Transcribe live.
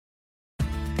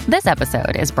This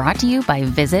episode is brought to you by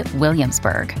Visit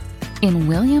Williamsburg. In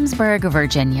Williamsburg,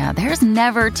 Virginia, there's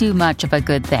never too much of a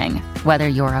good thing. Whether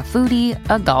you're a foodie,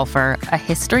 a golfer, a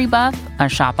history buff, a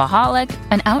shopaholic,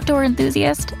 an outdoor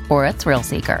enthusiast, or a thrill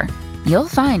seeker, you'll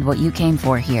find what you came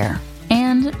for here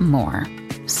and more.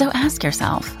 So ask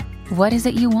yourself, what is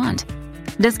it you want?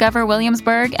 Discover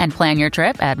Williamsburg and plan your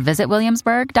trip at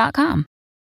visitwilliamsburg.com.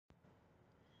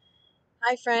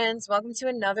 Hi friends, welcome to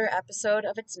another episode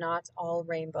of It's Not All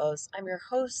Rainbows. I'm your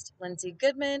host, Lindsay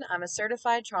Goodman. I'm a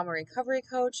certified trauma recovery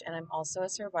coach, and I'm also a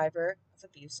survivor of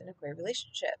abuse in a queer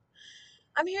relationship.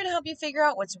 I'm here to help you figure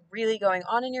out what's really going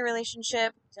on in your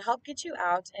relationship to help get you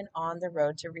out and on the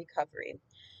road to recovery.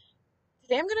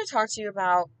 Today I'm going to talk to you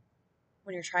about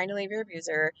when you're trying to leave your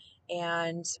abuser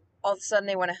and all of a sudden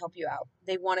they want to help you out.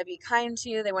 They want to be kind to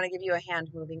you. They want to give you a hand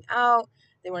moving out.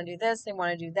 They want to do this. They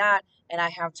want to do that. And I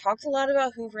have talked a lot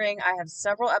about hoovering. I have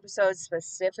several episodes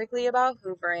specifically about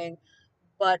hoovering.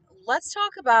 But let's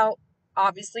talk about,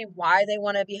 obviously, why they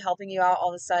want to be helping you out all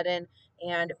of a sudden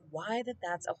and why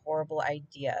that's a horrible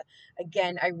idea.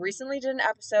 Again, I recently did an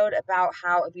episode about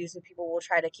how abusive people will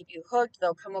try to keep you hooked.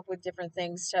 They'll come up with different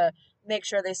things to make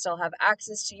sure they still have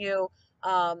access to you.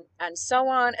 And so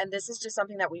on. And this is just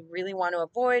something that we really want to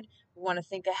avoid. We want to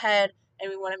think ahead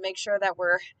and we want to make sure that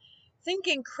we're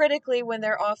thinking critically when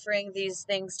they're offering these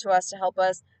things to us to help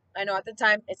us. I know at the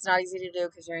time it's not easy to do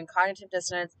because you're in cognitive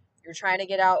dissonance. You're trying to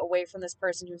get out away from this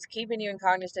person who's keeping you in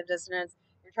cognitive dissonance.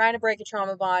 You're trying to break a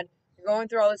trauma bond. You're going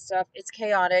through all this stuff. It's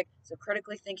chaotic. So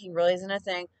critically thinking really isn't a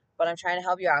thing, but I'm trying to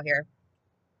help you out here.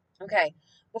 Okay,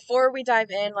 before we dive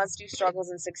in, let's do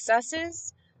struggles and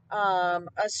successes. A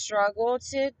struggle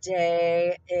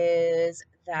today is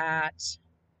that,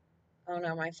 oh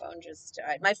no, my phone just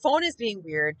died. My phone is being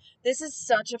weird. This is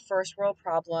such a first world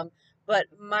problem, but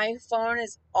my phone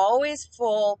is always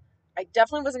full. I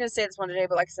definitely wasn't going to say this one today,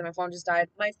 but like I said, my phone just died.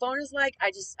 My phone is like,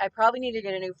 I probably need to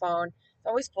get a new phone. It's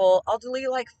always full. I'll delete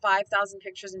like 5,000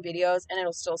 pictures and videos and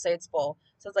it'll still say it's full.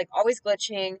 So it's like always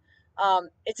glitching.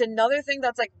 It's another thing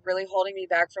that's like really holding me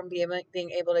back from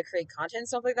being able to create content and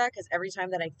stuff like that. Because every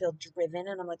time that I feel driven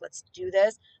and I'm like, let's do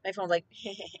this, my phone's like,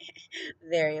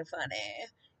 very funny.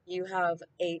 You have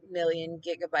 8 million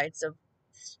gigabytes of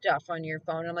stuff on your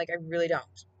phone. I'm like, I really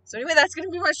don't. So anyway, that's going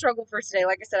to be my struggle for today.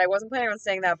 Like I said, I wasn't planning on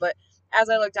saying that, but as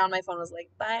I looked down, my phone was like,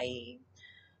 bye.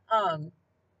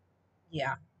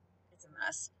 Yeah, it's a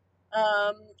mess.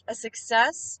 A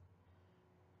success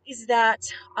is that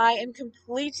I am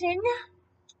completing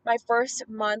my first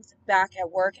month back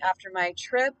at work after my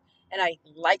trip. And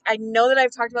I know that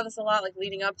I've talked about this a lot, like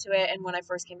leading up to it. And when I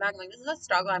first came back, I'm like, this is a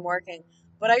struggle. I'm working,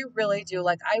 but I really do.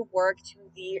 Like I work to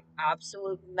the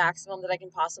absolute maximum that I can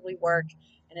possibly work.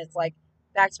 And it's like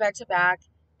back to back to back.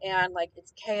 And like,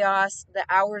 it's chaos, the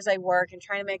hours I work and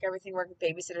trying to make everything work with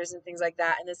babysitters and things like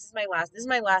that. And this is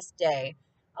my last day.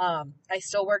 I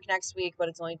still work next week, but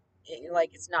it's only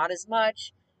like, it's not as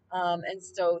much. And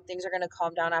so things are going to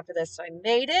calm down after this. So I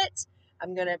made it.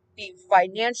 I'm going to be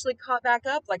financially caught back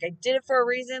up. Like I did it for a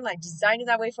reason. Like designed it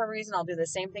that way for a reason. I'll do the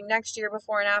same thing next year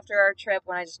before and after our trip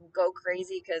when I just go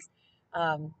crazy because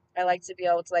I like to be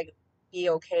able to like be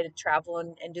okay to travel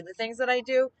and do the things that I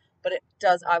do. But it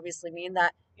does obviously mean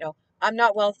that, I'm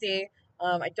not wealthy.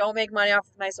 I don't make money off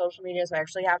of my social media. So I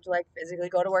actually have to like physically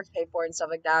go to work to pay for it and stuff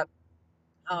like that.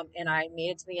 And I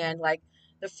made it to the end. Like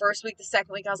the first week, the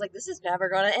second week, I was like, this is never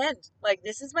going to end. Like,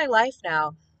 this is my life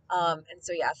now. And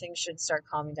so, yeah, things should start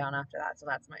calming down after that. So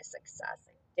that's my success.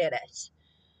 I did it.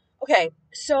 Okay.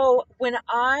 So when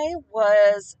I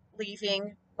was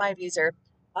leaving my abuser,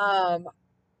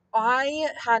 I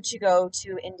had to go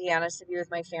to Indiana to be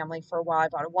with my family for a while. I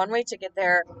bought a one-way ticket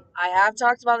there. I have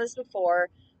talked about this before.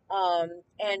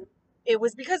 And it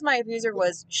was because my abuser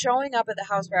was showing up at the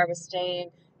house where I was staying,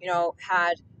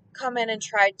 had come in and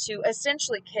tried to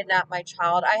essentially kidnap my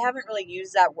child. I haven't really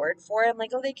used that word for it. I'm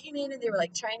like, oh, they came in and they were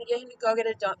like trying to get him to go get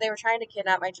a donut. They were trying to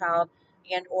kidnap my child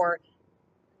and or,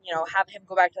 have him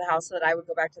go back to the house so that I would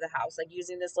go back to the house, like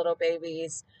using this little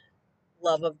baby's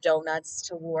love of donuts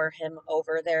to lure him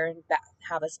over there and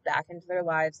have us back into their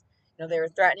lives. They were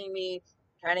threatening me,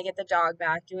 trying to get the dog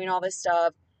back, doing all this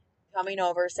stuff, coming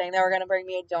over, saying they were going to bring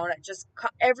me a donut, just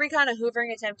every kind of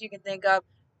hoovering attempt you can think of,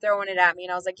 throwing it at me.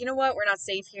 And I was like, you know what? We're not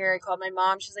safe here. I called my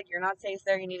mom. She's like, you're not safe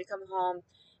there. You need to come home.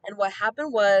 And what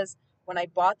happened was when I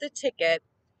bought the ticket,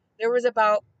 there was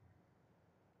about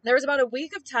a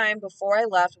week of time before I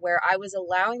left where I was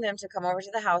allowing them to come over to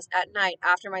the house at night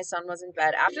after my son was in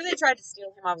bed. After they tried to steal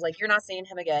him, I was like, you're not seeing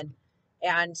him again.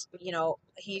 And,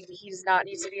 he's not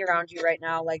needs to be around you right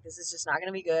now. Like, this is just not going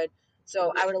to be good.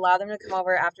 So I would allow them to come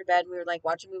over after bed. We would like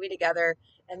watch a movie together.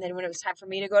 And then when it was time for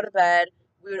me to go to bed,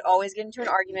 we would always get into an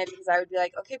argument because I would be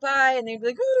like, okay, bye. And they'd be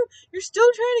like, oh, you're still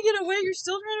trying to get away. You're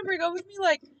still trying to break up with me.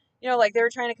 Like, like they were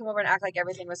trying to come over and act like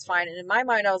everything was fine. And in my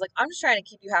mind, I was like, I'm just trying to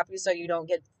keep you happy so you don't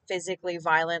get physically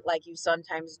violent like you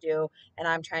sometimes do. And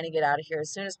I'm trying to get out of here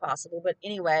as soon as possible. But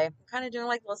anyway, I'm kind of doing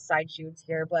like little side shoots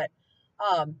here. But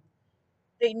um,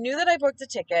 they knew that I booked a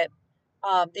ticket.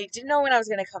 They didn't know when I was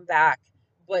going to come back,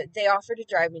 but they offered to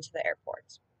drive me to the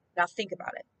airport. Now think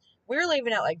about it. We were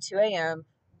leaving at like 2 a.m.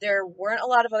 There weren't a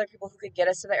lot of other people who could get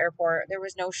us to the airport. There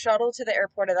was no shuttle to the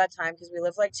airport at that time because we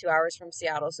live like 2 hours from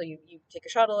Seattle. So you take a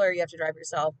shuttle or you have to drive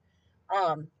yourself.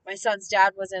 My son's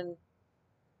dad was in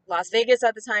Las Vegas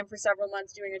at the time for several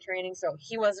months doing a training, so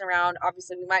he wasn't around.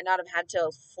 Obviously, we might not have had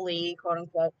to flee, quote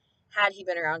unquote, had he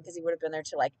been around because he would have been there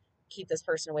to like keep this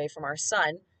person away from our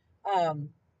son. Um,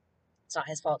 it's not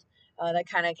his fault. That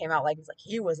kind of came out like it's like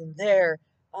he wasn't there.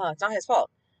 It's not his fault.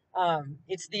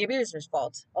 It's the abuser's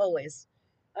fault always.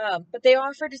 But they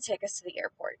offered to take us to the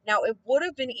airport. Now it would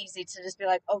have been easy to just be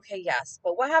like, okay, yes.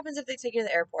 But what happens if they take you to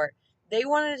the airport? They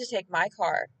wanted to take my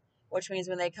car, which means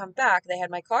when they come back, they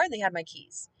had my car and they had my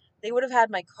keys. They would have had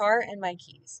my car and my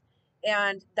keys.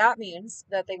 And that means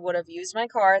that they would have used my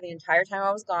car the entire time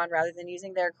I was gone rather than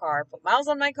using their car, put miles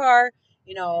on my car,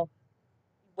 you know,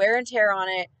 wear and tear on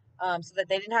it, so that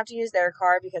they didn't have to use their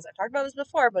car because I've talked about this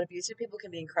before, but abusive people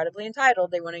can be incredibly entitled.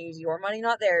 They want to use your money,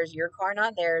 not theirs, your car,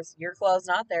 not theirs, your clothes,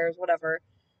 not theirs, whatever.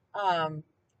 Um,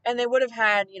 and they would have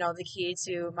had, the key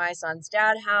to my son's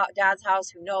dad's house.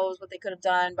 Who knows what they could have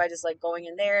done by just like going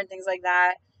in there and things like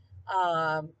that.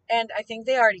 And I think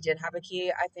they already did have a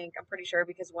key. I'm pretty sure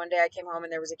because one day I came home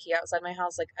and there was a key outside my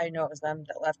house. Like I know it was them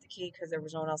that left the key because there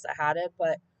was no one else that had it.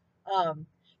 But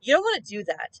you don't want to do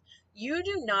that. You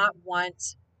do not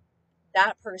want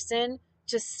that person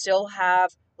to still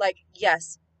have, like,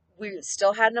 yes, we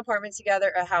still had an apartment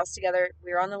together, a house together,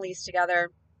 we were on the lease together.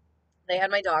 They had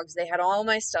my dogs, they had all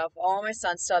my stuff, all my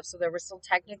son's stuff, so there was still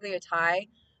technically a tie.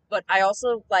 But I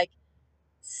also like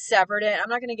severed it. I'm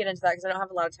not going to get into that because I don't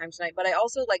have a lot of time tonight, but I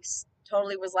also like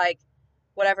totally was like,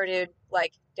 whatever, dude,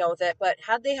 like, deal with it. But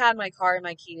had they had my car and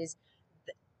my keys,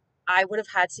 I would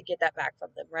have had to get that back from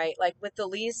them, right? Like with the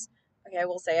lease, okay, I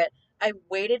will say it. I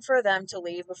waited for them to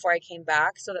leave before I came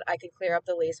back so that I could clear up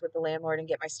the lease with the landlord and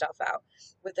get my stuff out.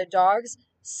 With the dogs,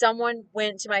 someone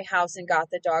went to my house and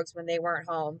got the dogs when they weren't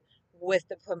home with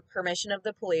the permission of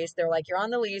the police. They're like, "You're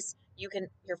on the lease. You can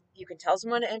tell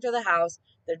someone to enter the house.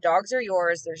 The dogs are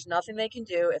yours. There's nothing they can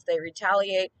do. If they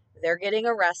retaliate, they're getting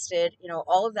arrested.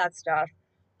 All of that stuff."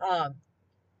 Um,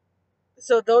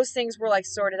 so those things were like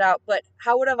sorted out. But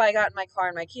how would have I gotten my car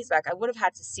and my keys back? I would have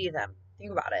had to see them.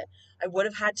 Think about it. I would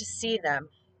have had to see them.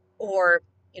 Or,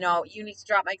 you need to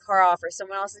drop my car off, or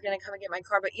someone else is going to come and get my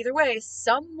car. But either way,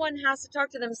 someone has to talk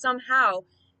to them somehow.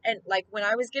 And like when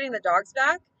I was getting the dogs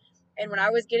back and when I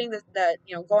was getting the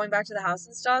going back to the house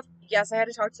and stuff, yes, I had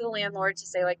to talk to the landlord to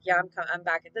say like, yeah, I'm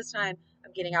back at this time.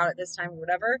 I'm getting out at this time, or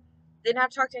whatever. Didn't have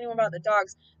to talk to anyone about the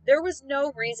dogs. There was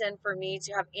no reason for me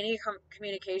to have any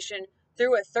communication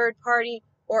through a third party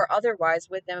or otherwise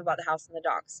with them about the house and the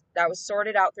dogs. That was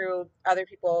sorted out through other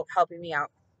people helping me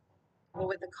out. But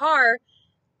with the car,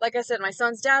 like I said, my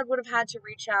son's dad would have had to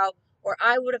reach out, or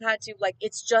I would have had to, like,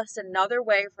 it's just another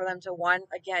way for them to, one,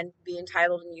 again, be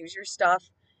entitled and use your stuff,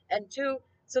 and two,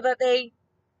 so that they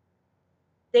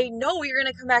know you're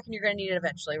going to come back and you're going to need it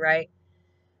eventually, right?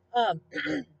 Um,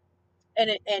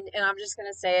 and I'm just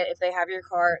gonna say it, if they have your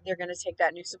car, they're gonna take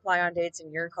that new supply on dates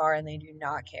in your car and they do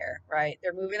not care, right?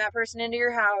 They're moving that person into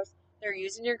your house, they're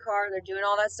using your car, they're doing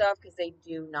all that stuff because they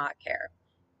do not care.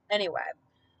 Anyway,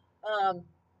 um,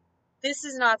 this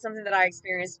is not something that I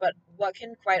experienced, but what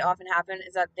can quite often happen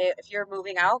is that if you're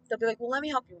moving out, they'll be like, well, let me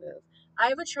help you move. I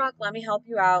have a truck, let me help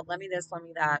you out, let me this, let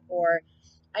me that. Or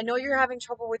I know you're having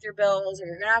trouble with your bills, or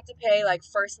you're gonna have to pay like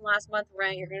first and last month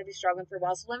rent, you're gonna be struggling for a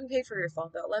while, so let me pay for your phone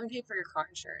bill, let me pay for your car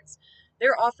insurance.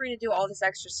 They're offering to do all this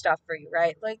extra stuff for you,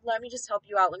 right? Like, let me just help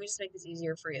you out, let me just make this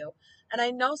easier for you. And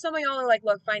I know some of y'all are like,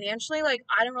 look, financially, like,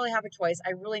 I don't really have a choice,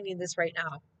 I really need this right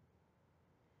now.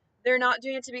 They're not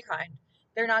doing it to be kind.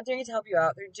 They're not doing it to help you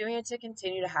out. They're doing it to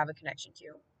continue to have a connection to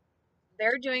you.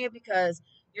 They're doing it because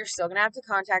you're still going to have to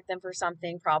contact them for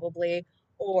something probably,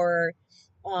 or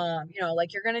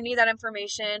like you're going to need that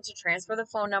information to transfer the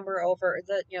phone number over,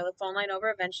 the phone line over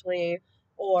eventually,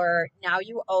 or now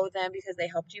you owe them because they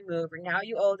helped you move, or now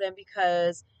you owe them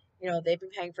because they've been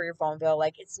paying for your phone bill.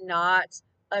 Like, it's not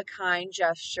a kind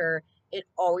gesture. It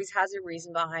always has a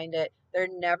reason behind it. They're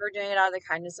never doing it out of the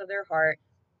kindness of their heart.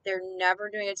 They're never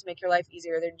doing it to make your life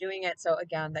easier. They're doing it so,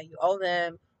 again, that you owe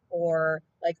them, or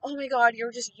like, oh my God, you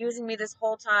were just using me this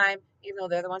whole time, even though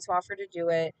they're the ones who offered to do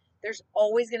it. There's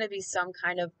always going to be some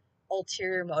kind of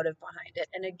ulterior motive behind it.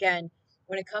 And again,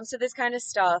 when it comes to this kind of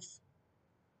stuff,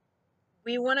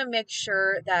 we want to make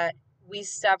sure that we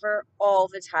sever all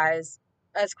the ties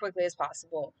as quickly as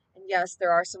possible. And yes,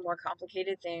 there are some more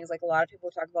complicated things. Like a lot of people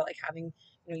talk about like having,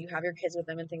 you have your kids with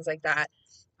them and things like that.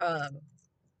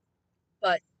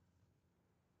 But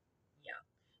yeah,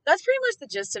 that's pretty much the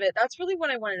gist of it. That's really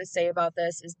what I wanted to say about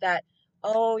this is that,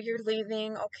 oh, you're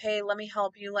leaving. Okay, let me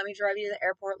help you. Let me drive you to the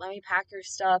airport. Let me pack your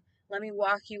stuff. Let me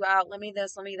walk you out. Let me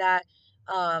this, let me that.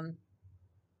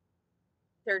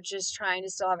 They're just trying to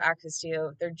still have access to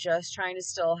you. They're just trying to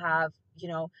still have,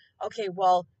 okay,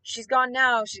 well, she's gone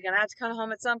now. She's going to have to come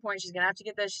home at some point. She's going to have to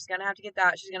get this. She's going to have to get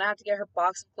that. She's going to have to get her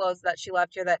box of clothes that she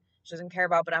left here that she doesn't care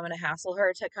about, but I'm going to hassle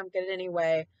her to come get it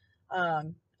anyway.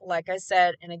 Like I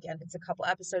said, and again, it's a couple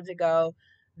episodes ago,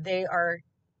 they are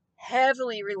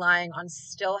heavily relying on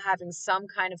still having some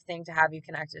kind of thing to have you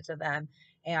connected to them.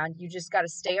 And you just got to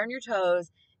stay on your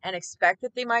toes and expect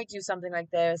that they might do something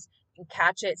like this and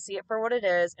catch it, see it for what it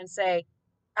is, and say,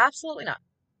 absolutely not.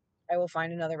 I will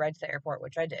find another ride to the airport,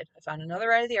 which I did. I found another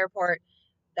ride to the airport.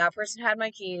 That person had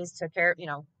my keys, took care,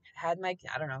 had my,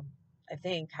 I don't know, I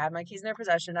think, had my keys in their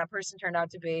possession. That person turned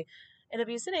out to be an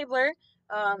abuse enabler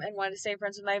and wanted to stay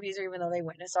friends with my abuser, even though they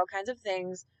witnessed all kinds of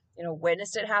things,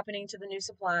 witnessed it happening to the new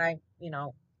supply,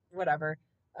 whatever.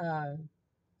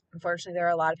 Unfortunately, there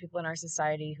are a lot of people in our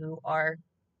society who are,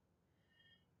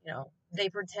 they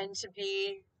pretend to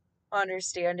be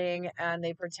understanding and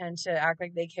they pretend to act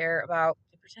like they care about,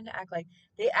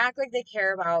 they act like they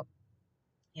care about,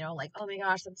 like, oh my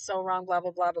gosh, that's so wrong, blah,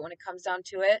 blah, blah. But when it comes down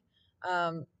to it,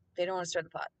 they don't want to stir the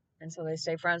pot. And so they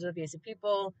stay friends with abusive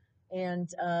people. And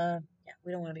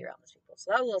we don't want to be around those people.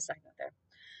 So that was a little segment there.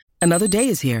 Another day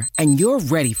is here, and you're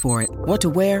ready for it. What to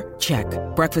wear? Check.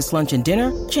 Breakfast, lunch, and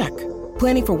dinner? Check.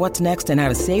 Planning for what's next and how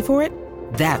to save for it?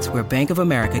 That's where Bank of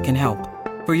America can help.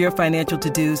 For your financial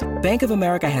to-dos, Bank of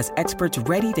America has experts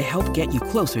ready to help get you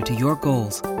closer to your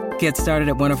goals. Get started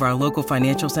at one of our local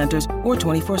financial centers or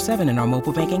 24/7 in our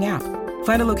mobile banking app.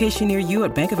 Find a location near you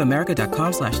at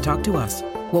bankofamerica.com/talktous.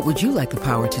 What would you like the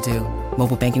power to do?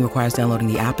 Mobile banking requires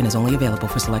downloading the app and is only available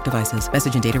for select devices.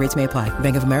 Message and data rates may apply.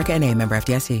 Bank of America NA, member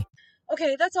FDIC.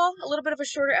 Okay, that's all. A little bit of a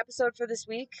shorter episode for this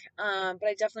week, but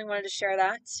I definitely wanted to share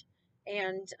that.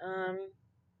 And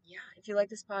if you like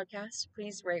this podcast,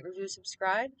 please rate, review,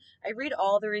 subscribe. I read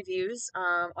all the reviews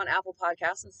on Apple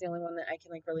Podcasts. It's the only one that I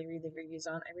can really read the reviews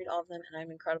on. I read all of them, and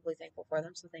I'm incredibly thankful for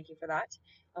them. So thank you for that.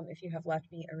 If you have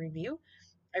left me a review,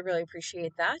 I really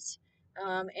appreciate that.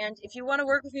 And if you want to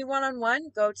work with me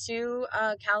one-on-one, go to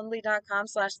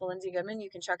calendly.com/LaLindsayGoodman. You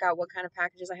can check out what kind of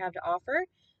packages I have to offer.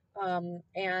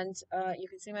 And you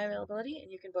can see my availability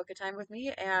and you can book a time with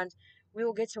me and we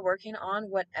will get to working on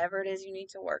whatever it is you need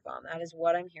to work on. That is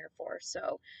what I'm here for.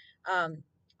 So,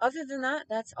 other than that,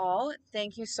 that's all.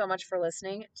 Thank you so much for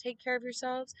listening. Take care of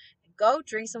yourselves. Go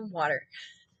drink some water.